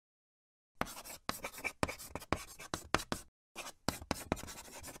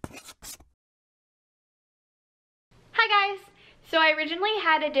So I originally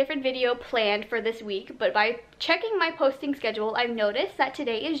had a different video planned for this week, but by checking my posting schedule, I've noticed that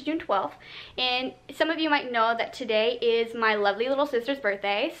today is June 12th, and some of you might know that today is my lovely little sister's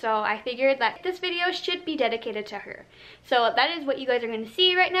birthday, so I figured that this video should be dedicated to her. So that is what you guys are going to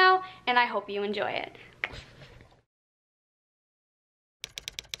see right now, and I hope you enjoy it.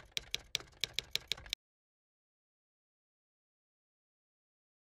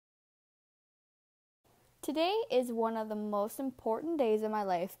 Today is one of the most important days of my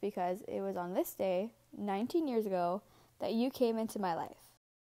life because it was on this day, 19 years ago, that you came into my life.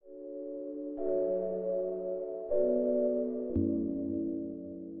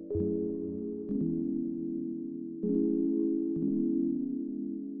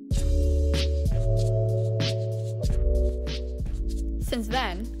 Since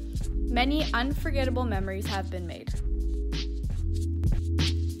then, many unforgettable memories have been made.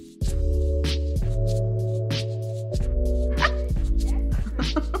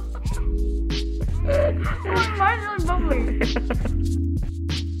 Mine's really bubbly.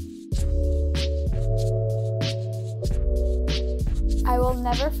 I will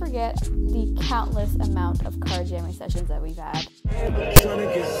never forget the countless amount of car jamming sessions that we've had.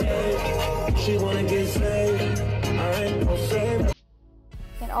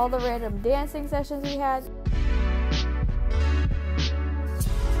 And all the random dancing sessions we had.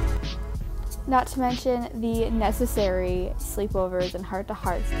 Not to mention the necessary sleepovers and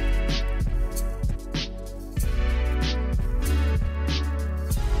heart-to-hearts.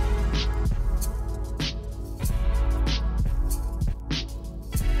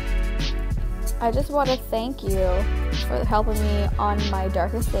 I just want to thank you for helping me on my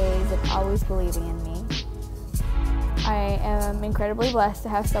darkest days and always believing in me. I am incredibly blessed to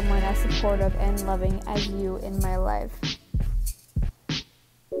have someone as supportive and loving as you in my life.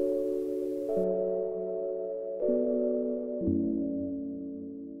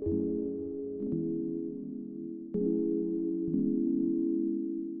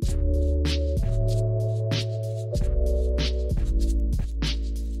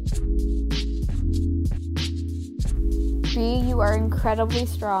 B, you are incredibly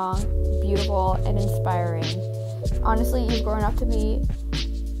strong, beautiful, and inspiring. Honestly, you've grown up to be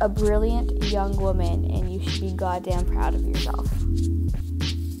a brilliant young woman, and you should be goddamn proud of yourself.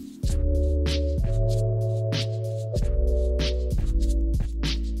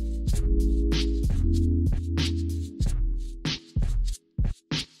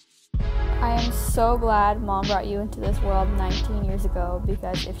 I am so glad Mom brought you into this world 19 years ago,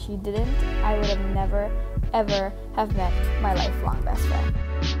 because if she didn't, I would have never, ever have met my lifelong best friend.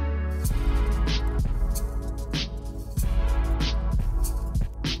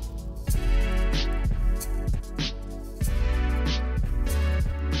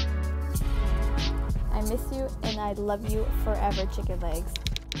 I miss you and I love you forever, chicken legs.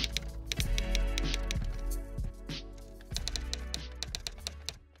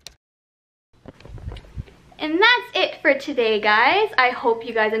 And that's it for today, guys. I hope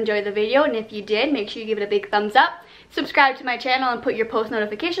you guys enjoyed the video, and if you did, make sure you give it a big thumbs up. Subscribe to my channel and put your post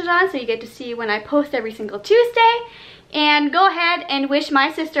notifications on so you get to see when I post every single Tuesday. And go ahead and wish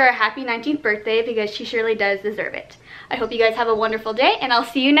my sister a happy 19th birthday because she surely does deserve it. I hope you guys have a wonderful day, and I'll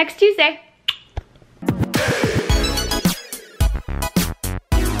see you next Tuesday.